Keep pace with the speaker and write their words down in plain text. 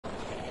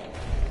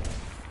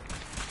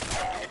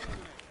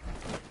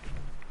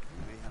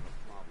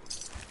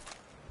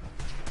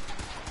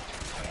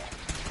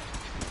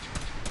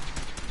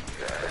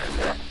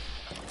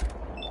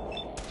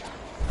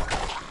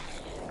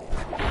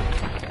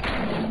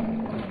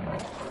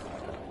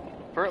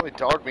apparently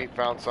Dogmeat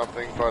found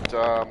something, but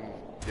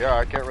yeah,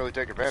 I can't really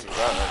take advantage of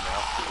that right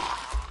now.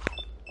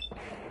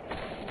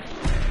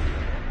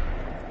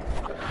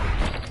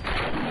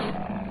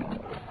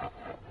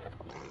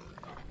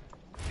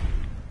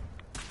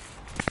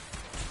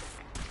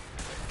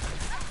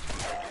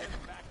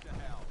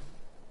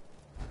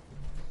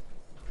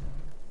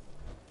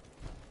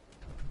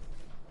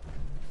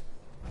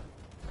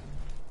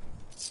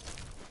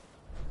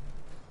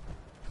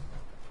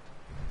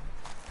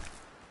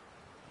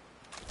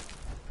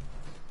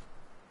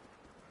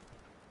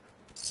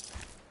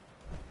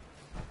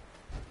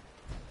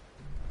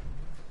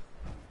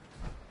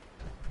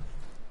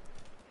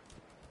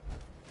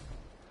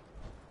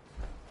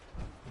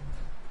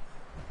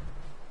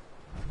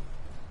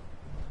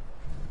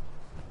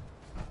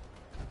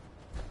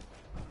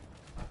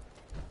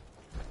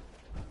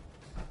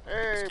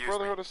 Hey, Excuse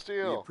Brotherhood me. of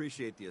Steel. We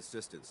appreciate the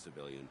assistance,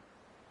 civilian.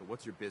 But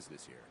what's your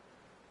business here?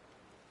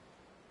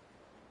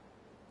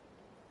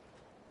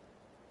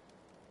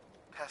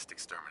 Pest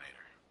exterminator.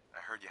 I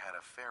heard you had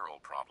a feral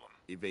problem.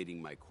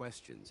 Evading my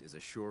questions is a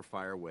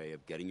surefire way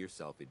of getting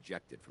yourself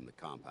ejected from the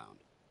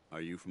compound.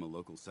 Are you from a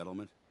local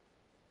settlement?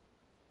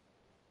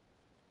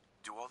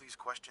 Do all these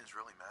questions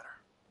really matter?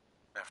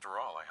 After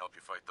all, I help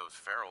you fight those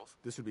ferals.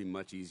 This would be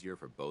much easier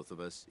for both of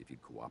us if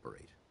you'd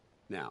cooperate.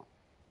 Now,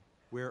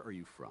 where are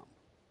you from?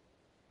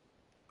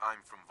 I'm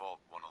from Vault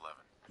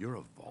 111. You're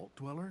a vault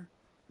dweller?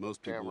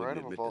 Most people Damn wouldn't right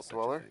I'm a admit vault to such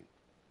dweller. a thing.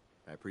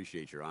 I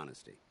appreciate your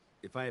honesty.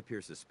 If I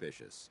appear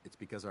suspicious, it's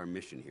because our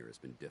mission here has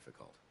been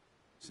difficult.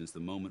 Since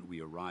the moment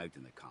we arrived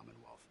in the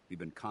Commonwealth, we've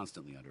been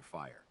constantly under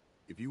fire.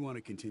 If you want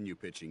to continue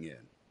pitching in,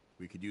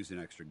 we could use an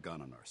extra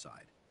gun on our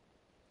side.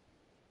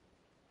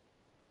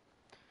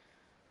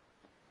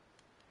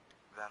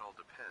 That all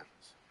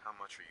depends. How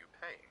much are you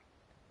paying?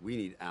 We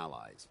need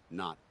allies,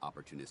 not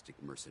opportunistic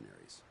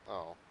mercenaries.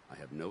 Oh. I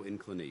have no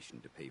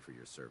inclination to pay for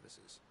your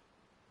services.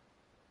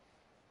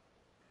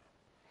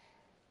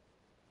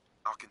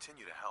 I'll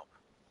continue to help,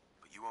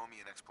 but you owe me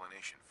an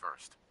explanation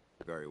first.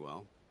 Very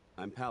well.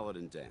 I'm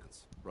Paladin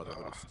Dance,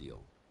 Brotherhood of Steel.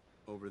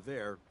 Over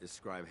there is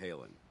Scribe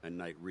Halen and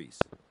Knight Reese.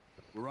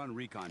 We're on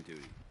recon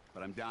duty,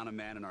 but I'm down a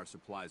man and our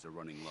supplies are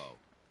running low.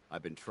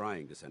 I've been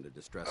trying to send a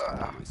distress call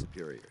to my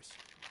superiors,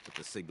 but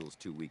the signal's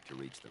too weak to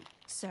reach them.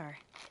 Sir,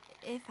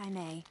 if I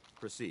may.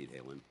 Proceed,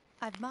 Halen.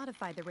 I've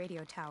modified the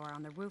radio tower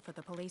on the roof of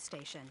the police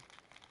station,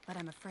 but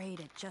I'm afraid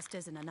it just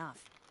isn't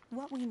enough.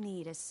 What we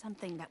need is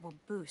something that will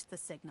boost the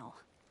signal.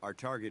 Our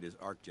target is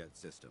ArcJet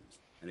Systems,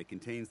 and it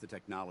contains the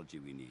technology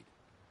we need,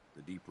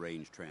 the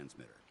deep-range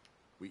transmitter.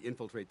 We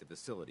infiltrate the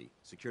facility,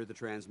 secure the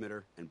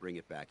transmitter, and bring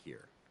it back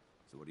here.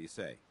 So what do you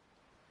say?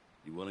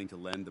 You willing to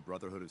lend the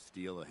Brotherhood of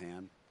Steel a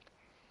hand?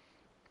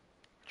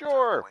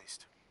 Sure.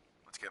 Waste.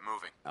 Let's get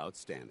moving.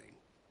 Outstanding.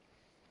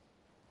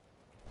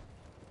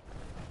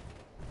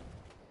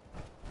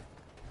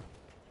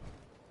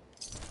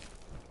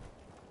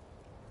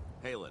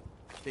 Halen,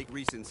 take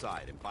Reese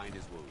inside and bind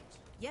his wounds.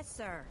 Yes,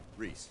 sir.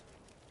 Reese,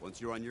 once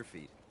you're on your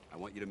feet, I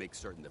want you to make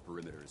certain the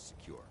perimeter is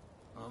secure.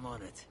 I'm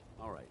on it.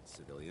 All right,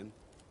 civilian.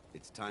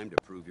 It's time to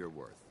prove your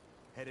worth.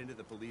 Head into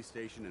the police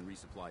station and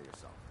resupply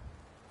yourself.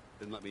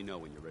 Then let me know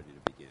when you're ready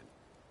to begin.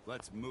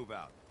 Let's move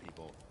out,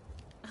 people.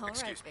 All right,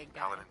 Excuse me, big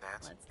guy. Paladin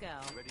Dance? Let's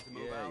go. Ready to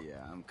move out? Yeah,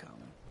 I'm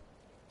coming.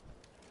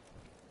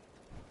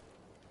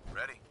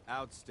 Ready?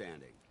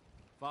 Outstanding.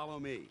 Follow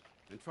me,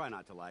 and try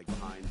not to lag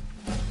behind.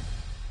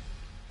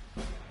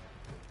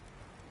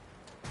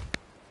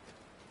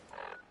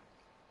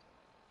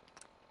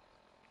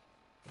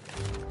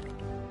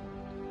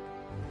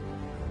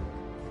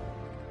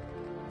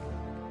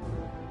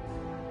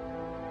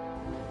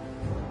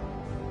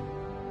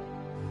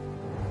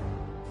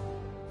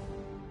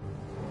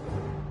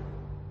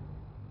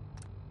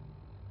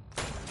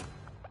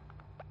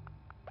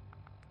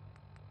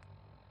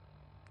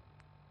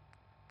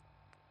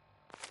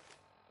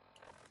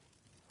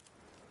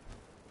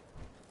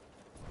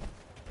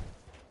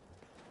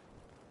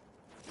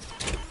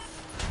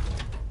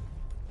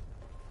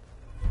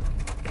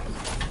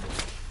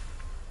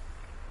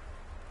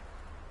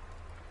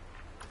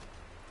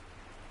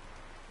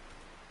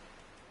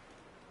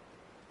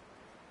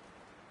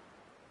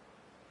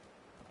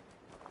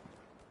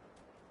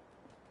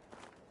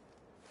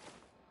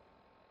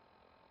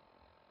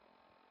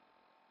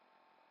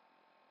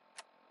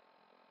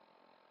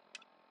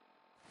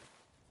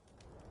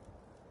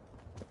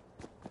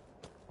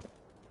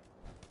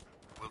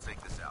 We'll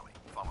take this alley.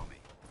 Follow me.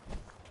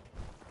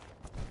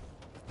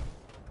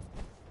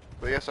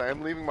 But yes, I am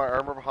leaving my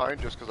armor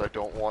behind just because I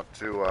don't want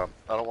to.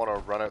 I don't want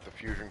to run out the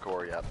fusion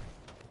core yet.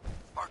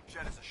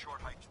 ArcJet is a short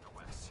hike to the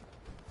west.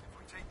 If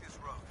we take this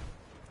road,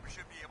 we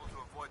should be able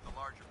to avoid the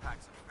larger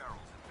packs of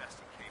ferals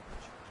infesting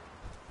Cambridge.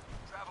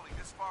 Traveling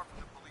this far from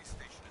the police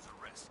station is a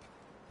risk,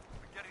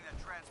 but getting that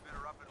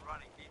transmitter up and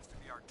running needs to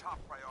be our top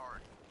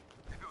priority.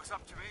 If it was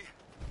up to me,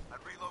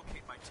 I'd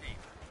relocate my team.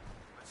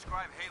 But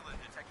Scribe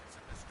Halen detected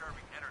some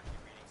disturbing energy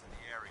readings in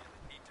the area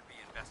that need to be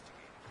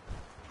investigated.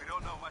 We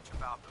don't know much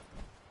about them,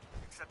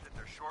 except that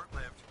they're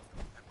short-lived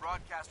and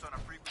broadcast on a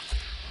frequency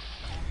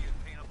only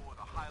attainable with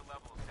a high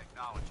level of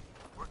technology.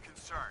 We're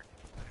concerned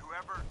that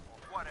whoever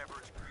or whatever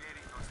is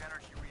creating those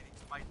energy readings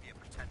might be a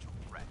potential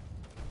threat.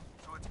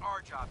 So it's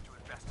our job to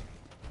investigate.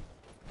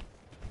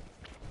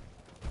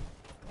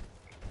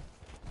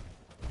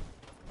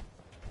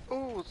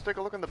 Ooh, let's take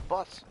a look in the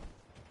bus.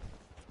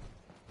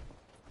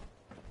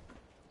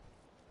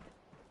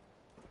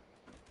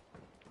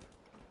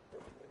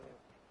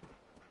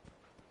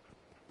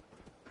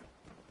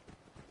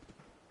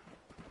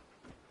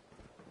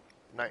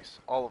 Nice.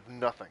 All of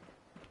nothing.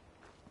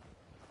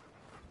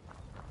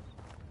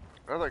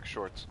 I like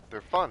shorts.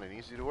 They're fun and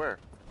easy to wear.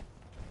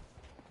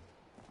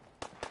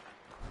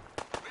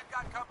 We've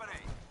got company.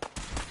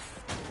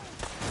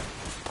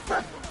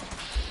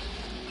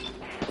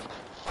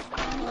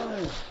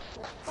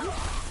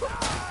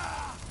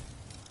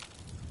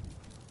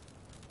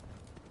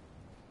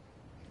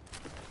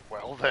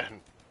 Well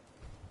then.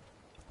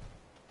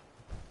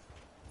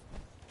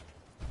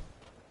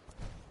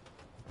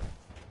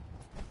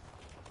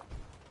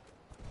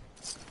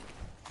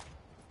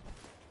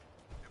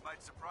 It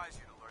might surprise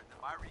you to learn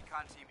that my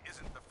recon team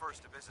isn't the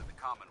first to visit the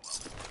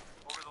Commonwealth.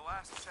 Over the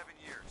last 7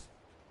 years,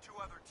 2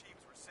 other teams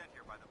were sent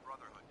here by the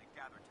Brotherhood to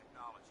gather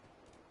technology.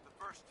 The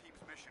first team's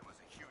mission was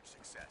a huge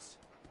success.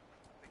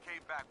 They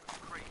came back with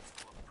crates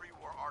full of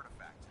pre-war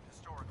artifacts and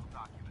historical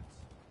documents.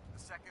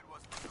 The second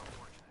wasn't so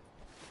fortunate.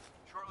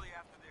 Shortly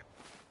after they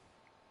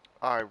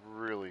I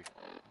really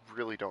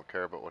don't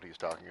care about what he's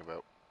talking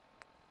about.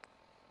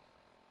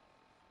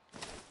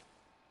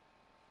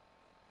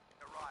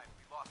 arrived,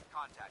 we lost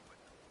contact with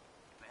them.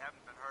 They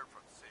haven't been heard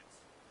from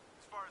since.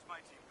 As far as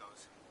my team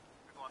goes,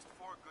 we've lost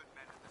 4 good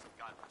men in this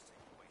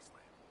godforsaken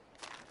wasteland.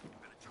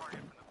 We've been a target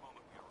from the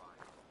moment we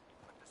arrived.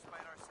 But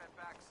despite our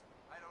setbacks,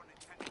 I don't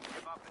intend to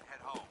give up and head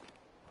home,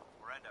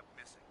 or end up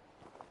missing.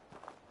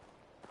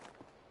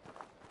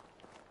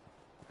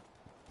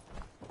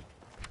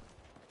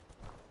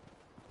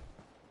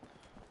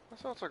 That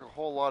sounds like a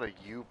whole lot of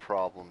you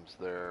problems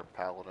there,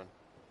 Paladin.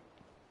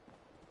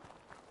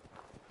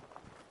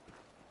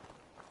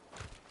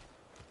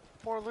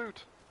 More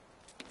loot.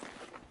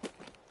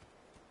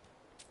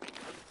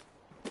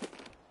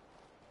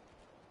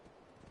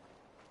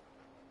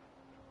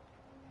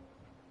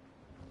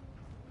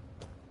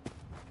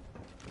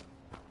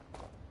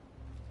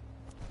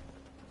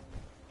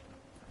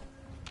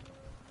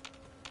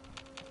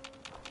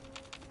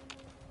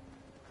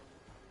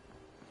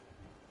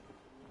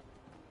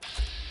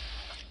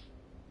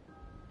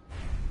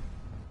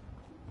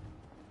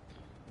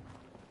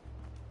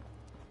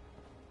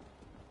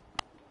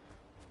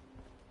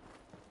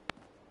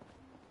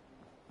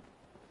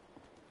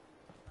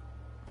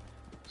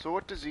 So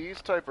what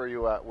disease type are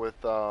you at with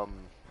plague,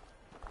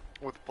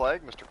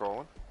 Mr.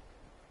 Corwin?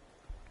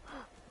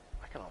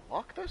 I can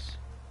unlock this?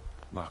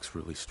 Lock's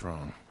really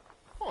strong.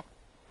 Huh.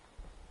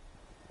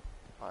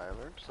 I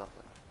learned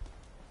something.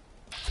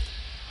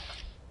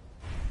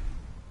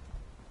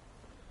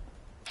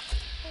 I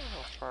don't know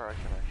how far I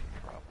can actually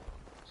travel on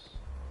this.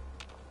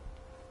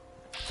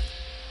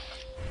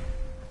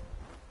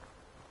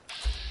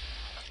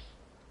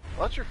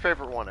 Well, that's your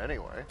favorite one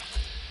anyway.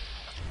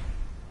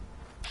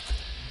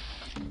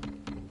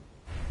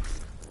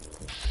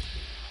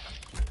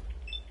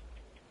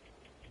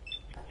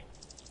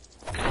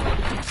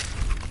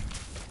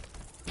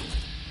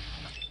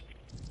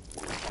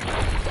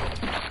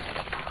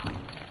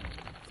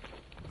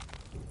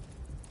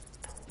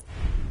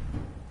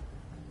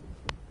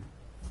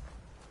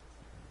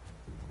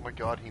 Oh my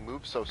god, he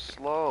moves so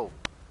slow.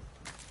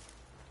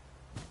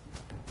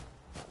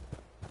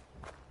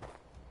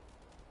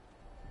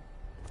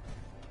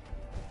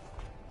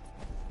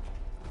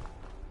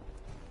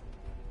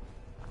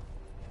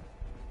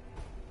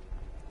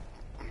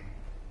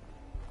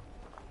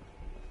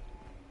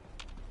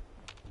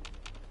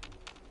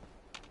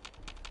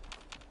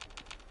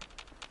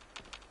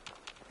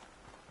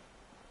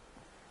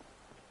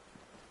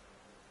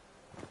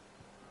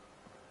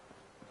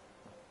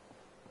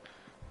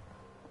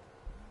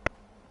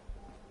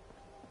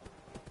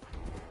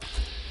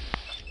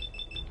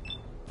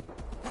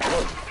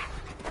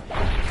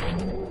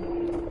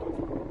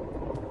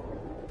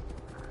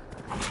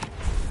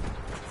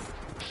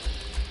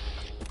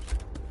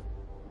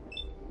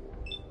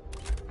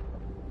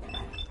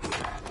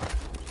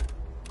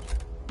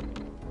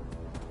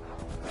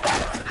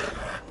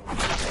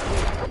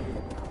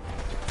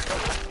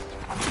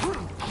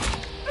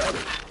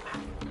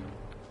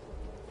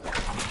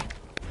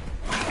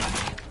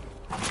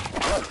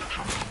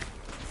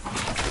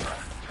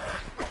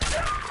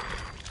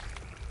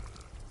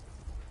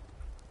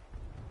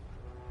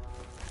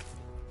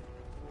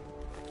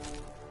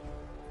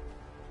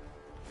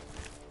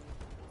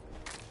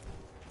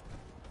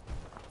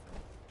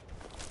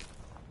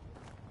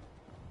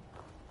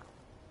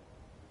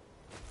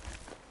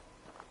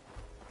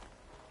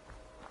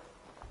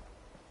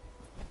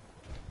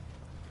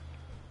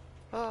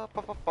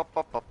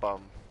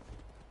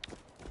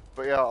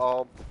 But yeah,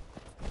 I'll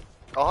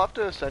have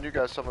to send you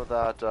guys some of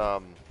that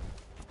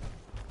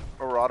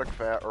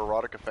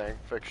erotica fan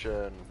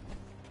fiction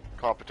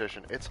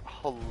competition. It's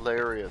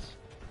hilarious.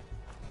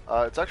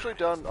 It's actually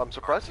done. I'm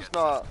surprised it's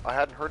not. I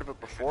hadn't heard of it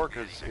before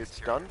because it's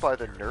done by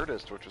the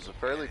Nerdist, which is a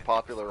fairly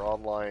popular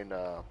online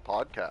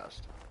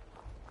podcast.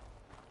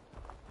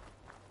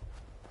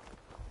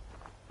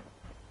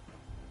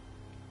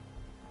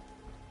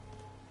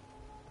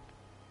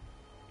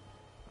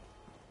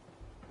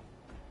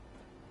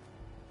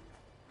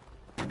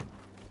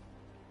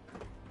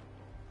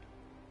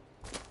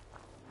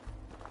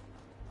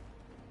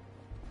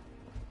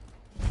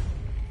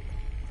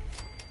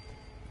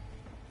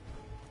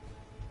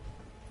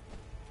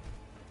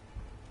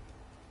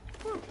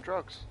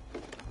 Drugs.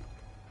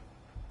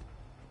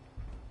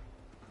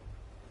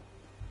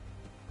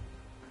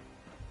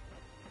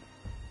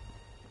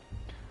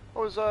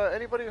 Oh, has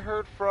anybody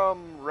heard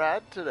from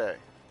Rad today?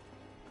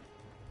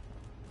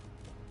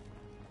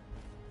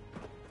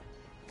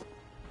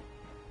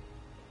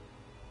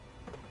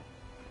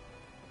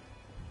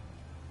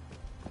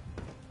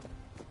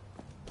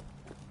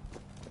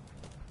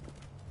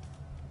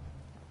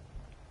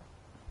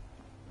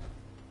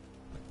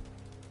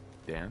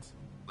 Dance?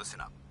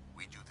 Listen up.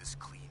 We do this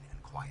clean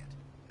and quiet.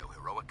 No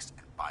heroics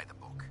and by the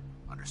book.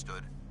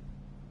 Understood?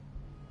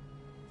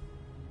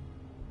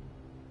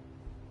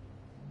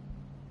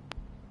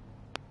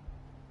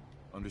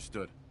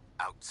 Understood.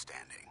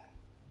 Outstanding.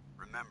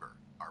 Remember,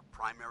 our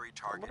primary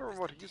target wonder is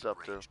what the he's up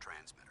to. deep-range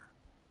transmitter.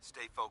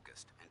 Stay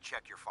focused and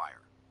check your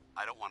fire.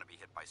 I don't want to be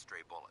hit by stray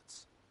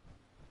bullets.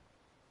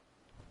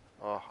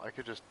 Oh, I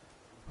could just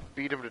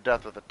beat him to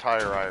death with a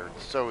tire iron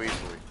so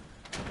easily.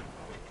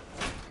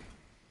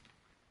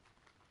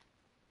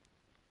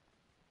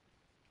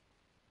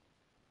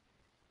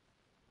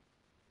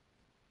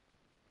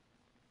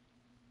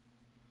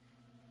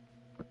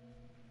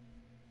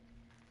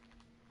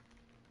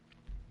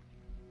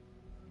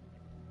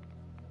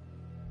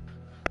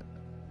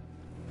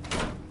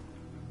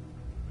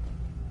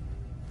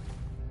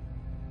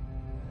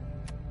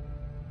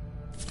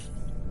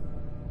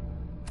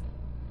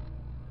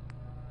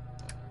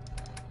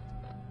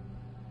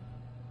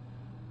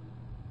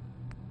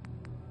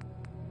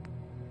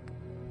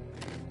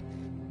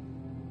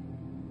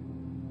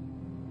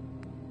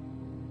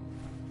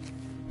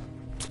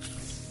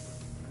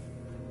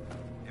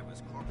 It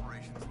was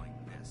corporations like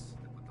this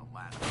that put the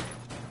last nail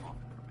in the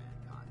coffin for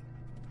mankind.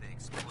 They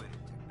exploited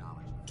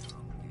technology for their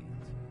own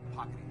gains,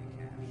 pocketing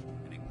the cash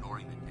and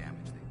ignoring the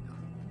damage they've done.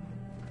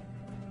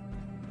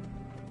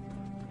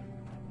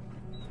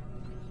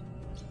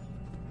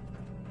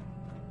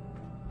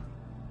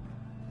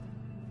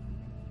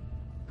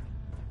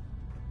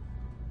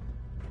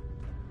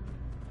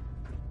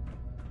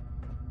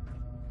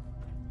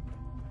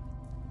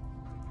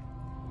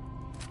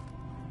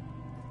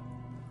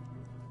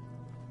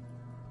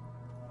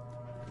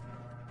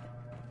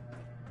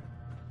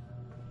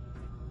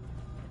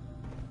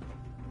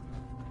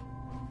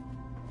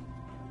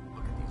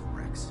 Look at these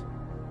wrecks.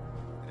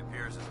 It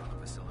appears as though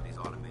the facility's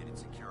automated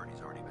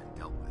security's already been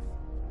dealt with.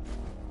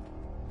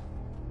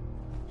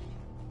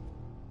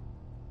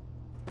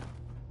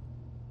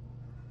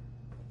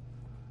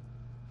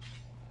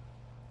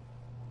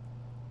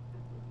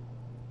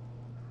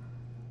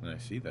 I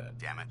see that.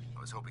 Damn it,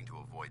 I was hoping to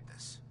avoid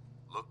this.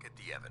 Look at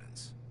the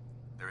evidence.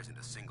 There isn't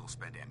a single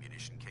spent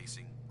ammunition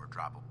casing or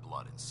drop of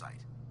blood in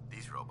sight.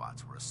 These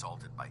robots were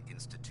assaulted by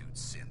Institute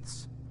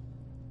synths.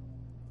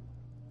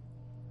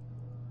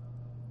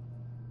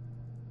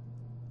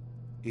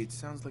 It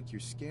sounds like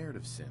you're scared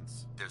of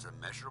synths. There's a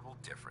measurable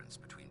difference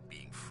between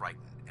being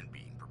frightened and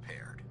being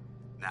prepared.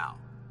 Now,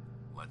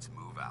 let's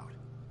move out.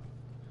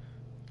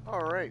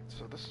 Alright,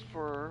 so this is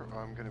where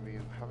I'm going to be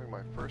having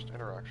my first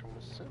interaction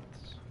with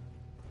synths.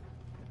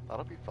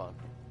 That'll be fun.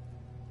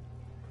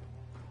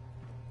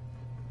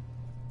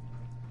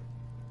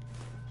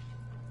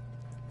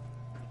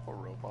 Or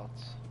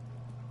robots.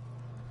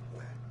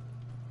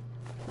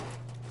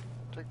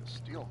 Take the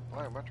steel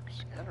biometric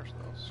scanners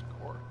though,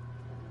 score.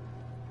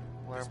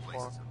 This Lamp place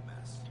clock. is a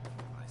mess,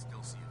 but I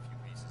still see a few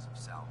pieces of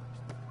salvage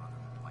that the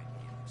Brotherhood might be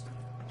interested in.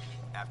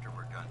 After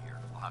we're done here,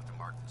 I'll have to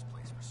mark this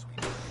place for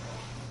sweeping.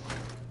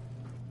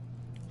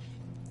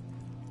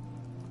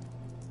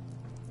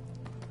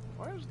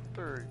 Why is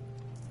there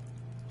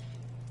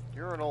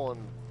urinal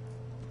in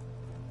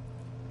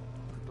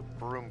the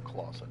broom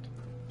closet?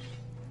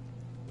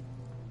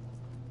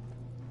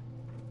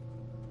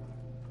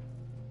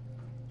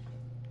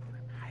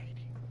 I'm hiding.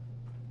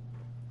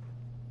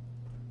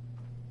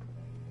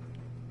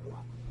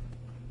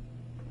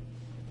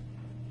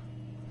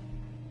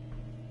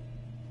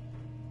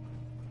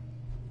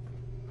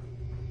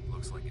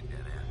 Looks like a dead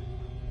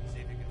end. See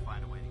if you can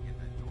find a way to get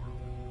that door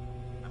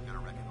open. I'm gonna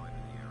reconnoiter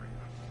the area.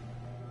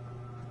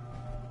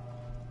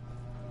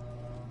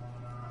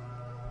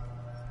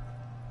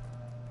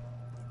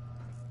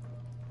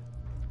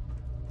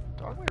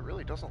 Dogmeat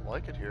really doesn't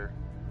like it here.